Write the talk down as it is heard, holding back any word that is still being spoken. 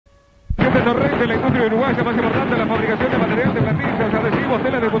Torrente, la industria uruguaya más importante, la fabricación de material de plantillas, adhesivos,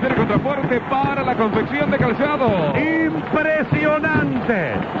 tela de botella y contrafuerte para la confección de calzado.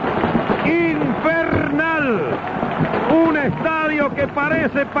 Impresionante, infernal, un estadio que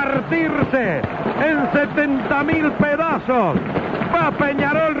parece partirse en 70.000 pedazos. Va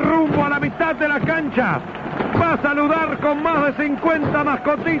Peñarol rumbo a la mitad de la cancha. Va a saludar con más de 50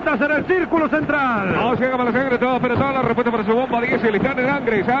 mascotitas en el círculo central. No llega la sangre, todo, pero toda la respuesta para su bomba 10. El están en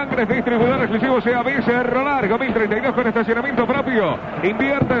Angres. Angres, distribuidor exclusivo CAB, Cerro Largo, 1032 con estacionamiento propio.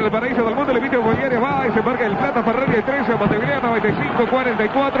 Invierte en el paraíso del mundo. Le invita a Villar, va y se marca el Plata Ferrari 13, Montevideo 95,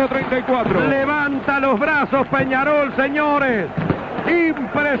 44, 34. Levanta los brazos Peñarol, señores.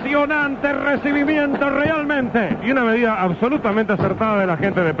 Impresionante recibimiento realmente. Y una medida absolutamente acertada de la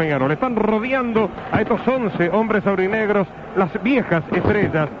gente de Peñarol. Están rodeando a estos 11 hombres aurinegros, las viejas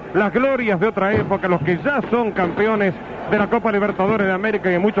estrellas, las glorias de otra época, los que ya son campeones de la Copa Libertadores de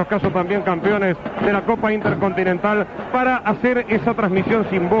América y en muchos casos también campeones de la Copa Intercontinental, para hacer esa transmisión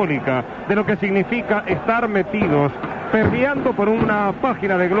simbólica de lo que significa estar metidos, peleando por una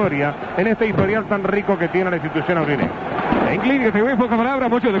página de gloria en este historial tan rico que tiene la institución aurinegra. En Clínica TV, pocas palabras,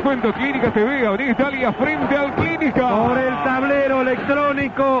 mucho descuento. Clínica TV, Avenida Italia, frente al Clínica. Por el tablero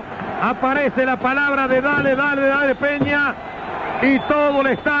electrónico aparece la palabra de dale, dale, dale Peña. Y todo el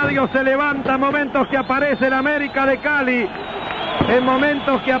estadio se levanta. Momentos que aparece el América de Cali. En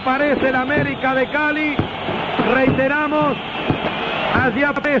momentos que aparece el América de Cali, reiteramos, allí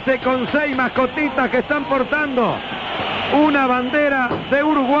aparece con 6 mascotitas que están portando una bandera de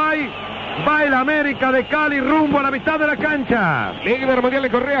Uruguay. Va el América de Cali rumbo a la mitad de la cancha. Líder mundial de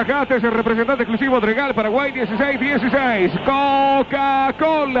Correa Gastes, el representante exclusivo Regal, Paraguay 16-16.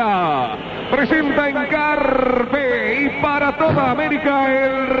 Coca-Cola presenta en Carpe y para toda América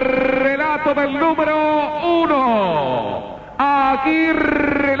el relato del número 1. Aquí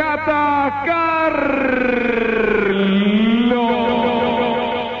relata Carlos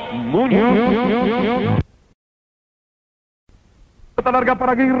Muñoz. Pelota larga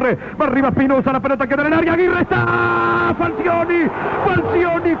para Aguirre, va arriba Espinosa, la pelota queda en el área, Aguirre está, Falcioni,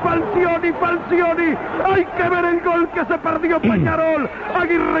 hay que ver el gol que se perdió Peñarol,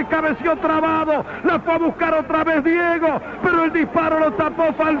 Aguirre cabeció trabado, la fue a buscar otra vez Diego, pero el disparo lo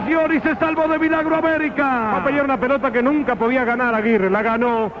tapó Falcioni, se salvó de milagro América. Va a pelear una pelota que nunca podía ganar Aguirre, la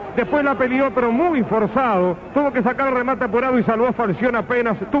ganó, después la peleó pero muy forzado, tuvo que sacar el remate apurado y salvó a Falcioni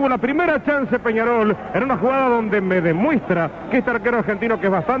apenas, tuvo la primera chance Peñarol, en una jugada donde me demuestra que este arquero argentino, que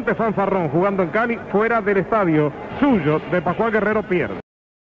es bastante fanfarrón jugando en Cali, fuera del estadio suyo de Pascual Guerrero, pierde.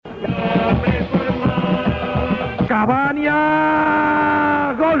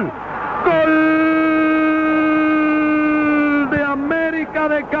 Cabañas, gol de América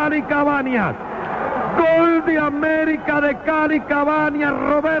de Cali, Cabañas, gol de América de Cali, Cabañas,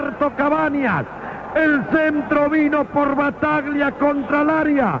 Roberto Cabañas, el centro vino por Bataglia contra el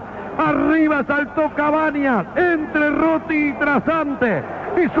área. Arriba saltó Cabañas, entre Ruti y Trasante,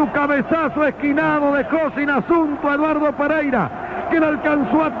 y su cabezazo esquinado dejó sin asunto a Eduardo Pereira, que la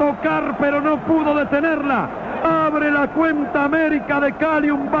alcanzó a tocar pero no pudo detenerla. Abre la cuenta América de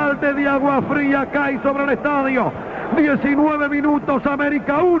Cali, un balde de agua fría cae sobre el estadio. 19 minutos,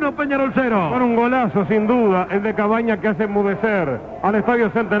 América 1, Peñarol 0. Con un golazo sin duda, el de Cabañas, que hace enmudecer al estadio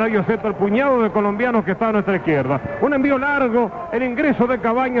Centenario, excepto el puñado de colombianos que está a nuestra izquierda. Un envío largo, el ingreso de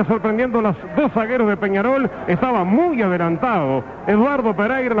Cabañas sorprendiendo a los 2 zagueros de Peñarol, estaba muy adelantado Eduardo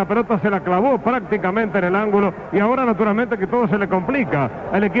Pereira, la pelota se la clavó prácticamente en el ángulo y ahora naturalmente que todo se le complica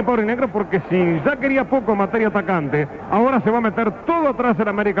al equipo aurinegro, porque si ya quería poco en materia atacante, ahora se va a meter todo atrás el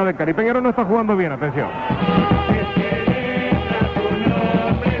América de Cali. Peñarol no está jugando bien, atención.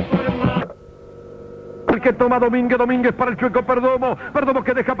 El que toma Domínguez para el Chueco Perdomo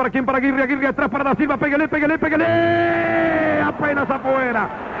que deja para quién, para Aguirre atrás para Da Silva, pégale, apenas afuera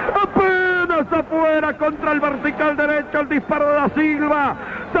contra el vertical derecho, el disparo de Da Silva,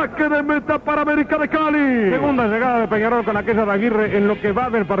 saque de meta para América de Cali. Segunda llegada de Peñarol con aquella de Aguirre en lo que va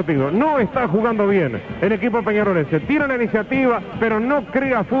del partido. No está jugando bien el equipo peñarolense, tira la iniciativa, pero no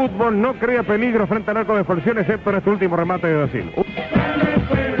crea fútbol, no crea peligro frente al arco de Falcioni, excepto en este último remate de Da Silva.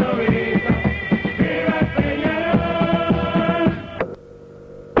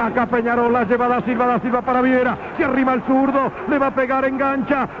 Acá Peñarol la lleva Da Silva para Viera, se arriba al zurdo, le va a pegar,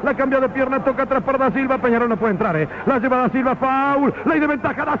 engancha, la cambia de pierna, toca atrás para Da Silva, Peñarol no puede entrar, la lleva Da Silva, foul, ley de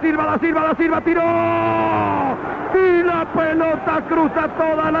ventaja, Da Silva, tiró, y la pelota cruza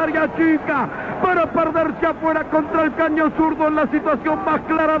toda el área chica, para perderse afuera contra el caño zurdo en la situación más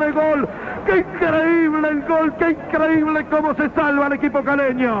clara de gol, ¡Qué increíble el gol! ¡Qué increíble cómo se salva el equipo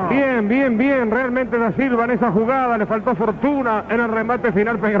caleño! Bien, realmente Da Silva en esa jugada, le faltó fortuna en el remate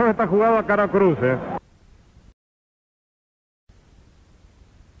final. Peñarol está jugado a cara cruz.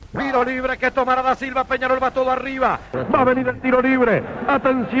 Tiro libre que tomará Da Silva, Peñarol va todo arriba, va a venir el tiro libre,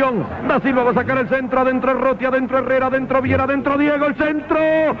 atención, Da Silva va a sacar el centro, adentro Rotti, adentro Herrera, adentro Villar, adentro Diego, el centro,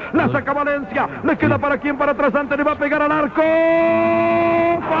 la saca Valencia, le queda para quién, para Trasante, le va a pegar al arco,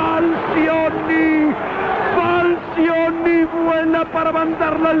 Falcioni vuela para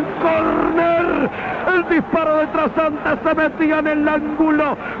mandarla al córner, el disparo de Trasante se metía en el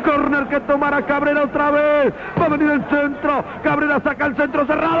ángulo, córner que tomará Cabrera otra vez, va a venir el centro, Cabrera saca el centro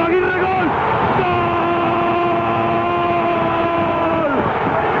cerrado, Aguirre, gol, gol,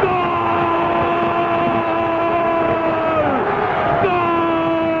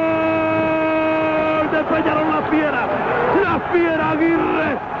 gol de Peñarol, la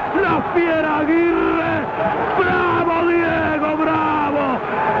fiera Aguirre, bravo Diego, bravo,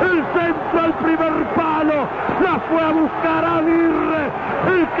 el centro al primer palo, la fue a buscar Aguirre,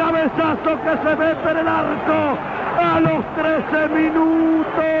 el cabezazo que se mete en el arco, a los 13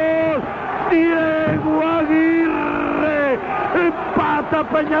 minutos, Diego Aguirre, empata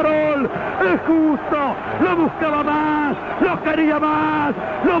Peñarol, es justo, lo buscaba más, lo quería más,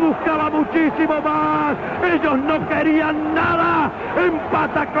 lo buscaba muchísimo más, ellos no querían nada,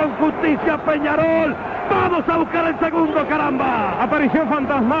 empata con justicia Peñarol, vamos a buscar el segundo, caramba. Aparición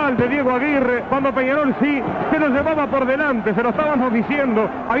fantasmal de Diego Aguirre, cuando Peñarol sí se lo llevaba por delante, se lo estábamos diciendo,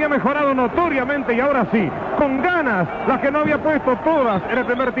 había mejorado notoriamente y ahora sí, con ganas, las que no había puesto todas en el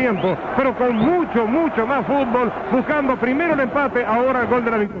primer tiempo, pero con mucho más fútbol, buscando primero el empate, ahora el gol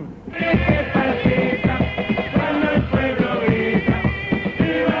de la victoria.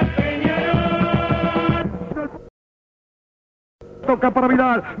 Toca para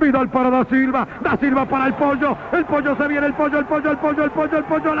Vidal para Da Silva para el pollo se viene, el pollo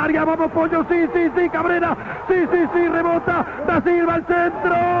al área, vamos pollo, sí, Cabrera, sí, rebota, Da Silva al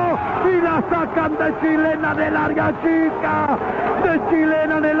centro, y la sacan de chilena del área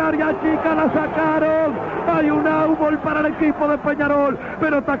chica, la sacaron, hay un out para el equipo de Peñarol,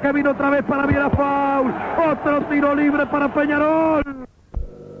 pero está que vino otra vez para Villar, foul, otro tiro libre para Peñarol.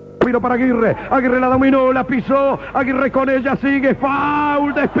 Vino para Aguirre la dominó, la pisó, Aguirre con ella sigue,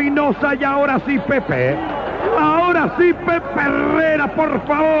 foul de Espinosa y ahora sí Pepe Herrera, por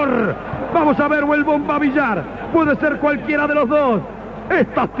favor, vamos a ver, o el bomba Villar, puede ser cualquiera de los dos,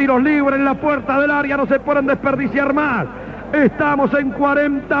 estos tiros libres en la puerta del área no se pueden desperdiciar más. Estamos en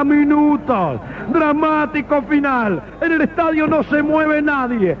 40 minutos, dramático final, en el estadio no se mueve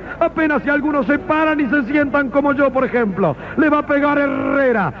nadie, apenas si algunos se paran y se sientan como yo, por ejemplo, le va a pegar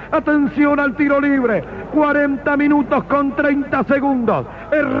Herrera, atención al tiro libre, 40 minutos con 30 segundos,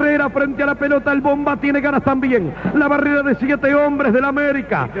 Herrera frente a la pelota, el bomba tiene ganas también, la barrera de 7 hombres del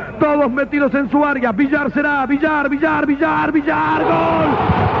América, todos metidos en su área, Villar será, Villar, gol,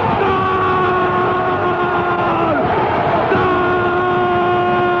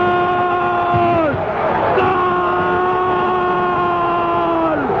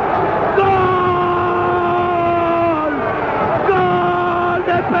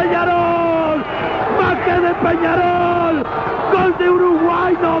 Peñarol, gol de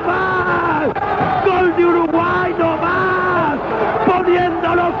Uruguay no más,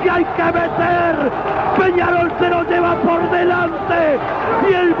 poniendo lo que hay que meter, Peñarol se lo lleva por delante,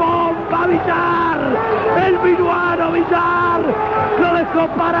 y el bomba Villar, el minuano Villar, lo dejó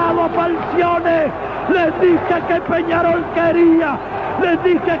parado a Falcioni, les dije que Peñarol quería, les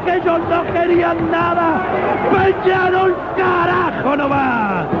dije que ellos no querían nada, Peñarol carajo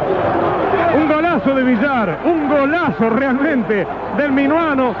nomás. Un golazo de Villar, un golazo realmente del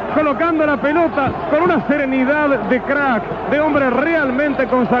minuano, colocando la pelota con una serenidad de crack, de hombre realmente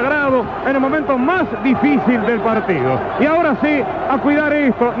consagrado en el momento más difícil del partido. Y ahora sí, a cuidar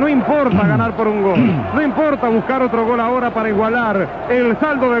esto, no importa ganar por un gol, no importa buscar otro gol ahora para igualar el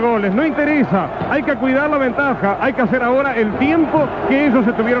saldo de goles, no interesa, hay que cuidar la ventaja, hay que hacer ahora el tiempo que ellos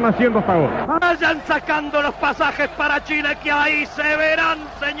estuvieron haciendo hasta ahora. Vayan sacando los pasajes para Chile, que ahí se verán,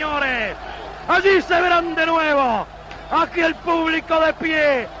 señores. Allí se verán de nuevo. Aquí el público de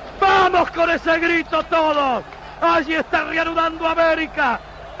pie. Vamos con ese grito todos. Allí está reanudando América.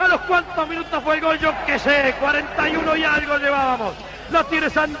 ¿A los cuántos minutos fue el gol? Yo qué sé, 41 y algo llevábamos. La tiene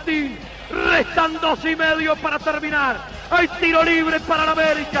Santín. Restan 2:30 para terminar. Hay tiro libre para la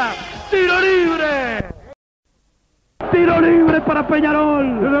América. ¡Tiro libre! Tiro libre para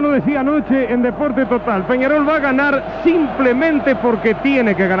Peñarol. Yo ya lo decía anoche en Deporte Total. Peñarol va a ganar simplemente porque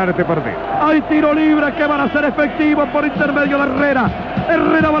tiene que ganar este partido. Hay tiro libre que van a ser efectivos por intermedio de Herrera.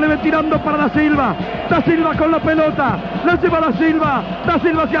 Herrera va tirando para Da Silva. Da Silva con la pelota. La lleva Da Silva. Da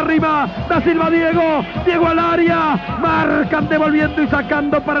Silva hacia arriba. Da Silva Diego. Diego al área. Marcan devolviendo y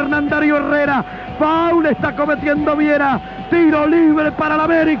sacando para Hernandario Herrera. Foul está cometiendo Viera. Tiro libre para la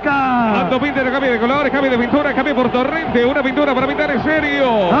América. Ando pinta de cambio de colores, cambio de pintura, cambio por torrente. Una pintura para pintar en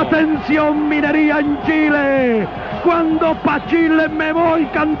serio. Atención, Minería en Chile. Cuando pa' Chile me voy,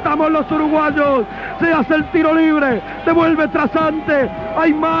 cantamos los uruguayos. Se hace el tiro libre. Devuelve trasante.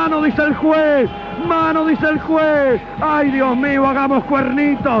 Hay mano, dice el juez. Mano, dice el juez. Ay, Dios mío, hagamos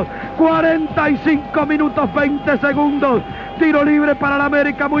cuernitos. 45 minutos 20 segundos. Tiro libre para la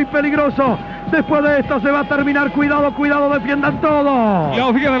América, muy peligroso. Después de esto se va a terminar. Cuidado, cuidado, defiendan todo.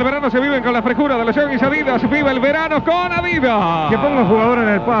 Los días del verano se viven con la frescura de los Joggings Adidas. Vive el verano con Adidas. Que ponga jugador en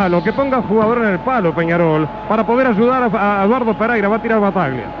el palo, que ponga jugador en el palo Peñarol, para poder ayudar a Eduardo Pereira. Va a tirar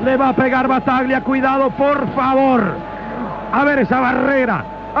Bataglia. Le va a pegar Bataglia, cuidado, por favor. A ver esa barrera.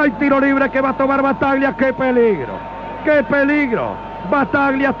 Hay tiro libre que va a tomar Bataglia. ¡Qué peligro! ¡Qué peligro!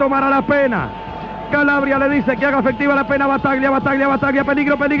 Bataglia tomará la pena. Calabria le dice que haga efectiva la pena. Bataglia, Bataglia, Bataglia,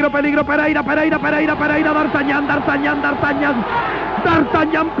 peligro, peligro, peligro. Pereira, Pereira, Pereira, Pereira, D'Artagnan, D'Artagnan, D'Artagnan.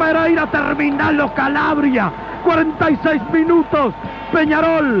 D'Artagnan, Pereira, terminalo, Calabria. 46 minutos.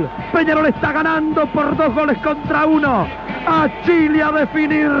 Peñarol está ganando por 2-1. A Chile a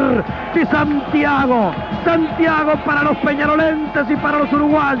definir. Y Santiago para los peñarolenses y para los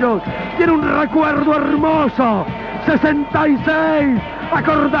uruguayos. Tiene un recuerdo hermoso. 66.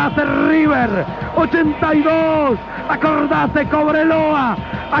 Acordate River, 82, acordate Cobreloa,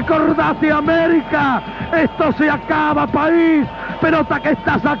 acordate América, esto se acaba, país. Pelota que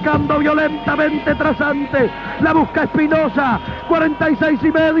está sacando violentamente Trasante, la busca Espinosa,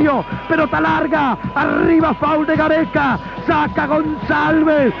 46,5, pelota larga, arriba foul de Gareca, saca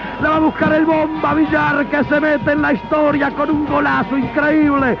González, la va a buscar el bomba Villar, que se mete en la historia con un golazo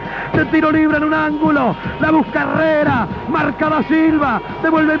increíble de tiro libre en un ángulo, la busca Herrera, marca Da Silva,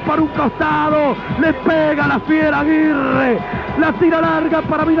 devuelve por un costado, le pega la fiera Aguirre, la tira larga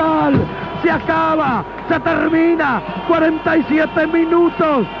para Vidal. Se acaba, se termina, 47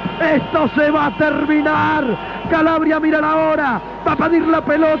 minutos, esto se va a terminar. Calabria mira la hora, va a pedir la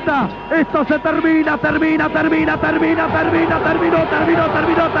pelota, esto se termina, terminó.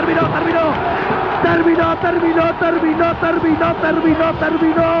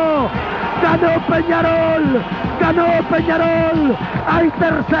 Ganó Peñarol, hay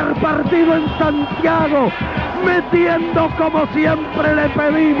tercer partido en Santiago, metiendo como siempre le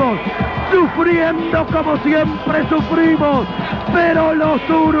pedimos, sufriendo como siempre sufrimos, pero los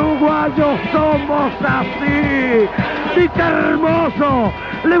uruguayos somos así. Y qué hermoso,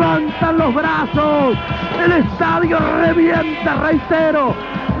 levantan los brazos, el estadio revienta, reitero.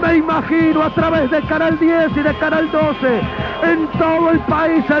 Me imagino a través de Canal 10 y de Canal 12, en todo el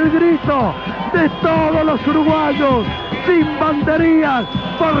país el grito de todos los uruguayos, sin banderías,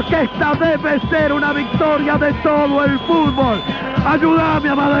 porque esta debe ser una victoria de todo el fútbol. Ayúdame,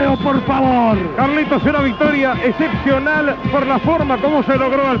 Amadeo, por favor. Carlitos, una victoria excepcional por la forma como se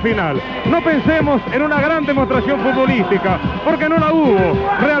logró al final. No pensemos en una gran demostración futbolística, porque no la hubo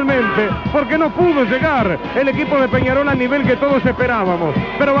realmente, porque no pudo llegar el equipo de Peñarol al nivel que todos esperábamos.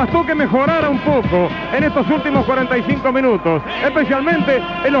 Pero bastó que mejorara un poco en estos últimos 45 minutos, especialmente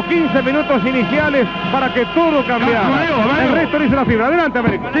en los 15 minutos iniciales, para que todo cambiara. El resto dice la fibra. Adelante,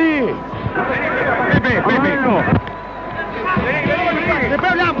 América. Sí. Pepe.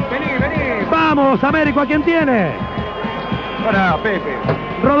 Vamos, Américo, ¿a quién tiene? Para Pepe.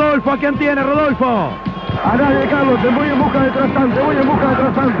 Rodolfo, ¿a quién tiene, Rodolfo? A nadie, Carlos, te voy en busca de Trasante, Acá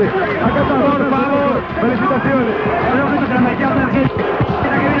está, por favor. Felicitaciones.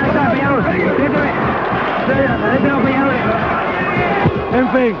 En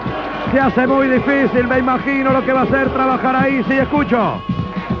fin, se hace muy difícil, me imagino lo que va a ser trabajar ahí. Sí, escucho.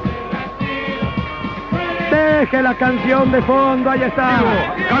 Deje la canción de fondo, ahí está.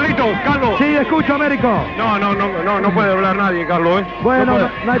 Carlos. Sí, escucho, Américo. No puede hablar nadie, Carlos, Bueno,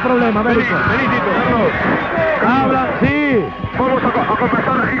 no hay problema, Américo. Vení, Tito, Carlos. Habla, sí. Vamos a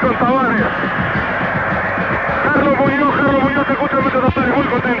conversar aquí con Tavares. Carlos Muñoz, te escucho mucho, estoy muy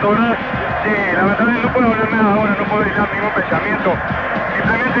contento, ¿verdad? Sí, lamentablemente no puedo hablar nada ahora, no puedo dar ningún pensamiento.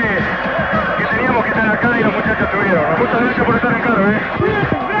 Simplemente que teníamos que estar acá y los muchachos estuvieron. Muchas gracias por estar en cargo,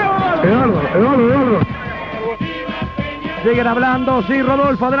 Eduardo. Siguen hablando, sí,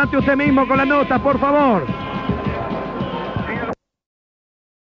 Rodolfo, adelante usted mismo con la nota, por favor.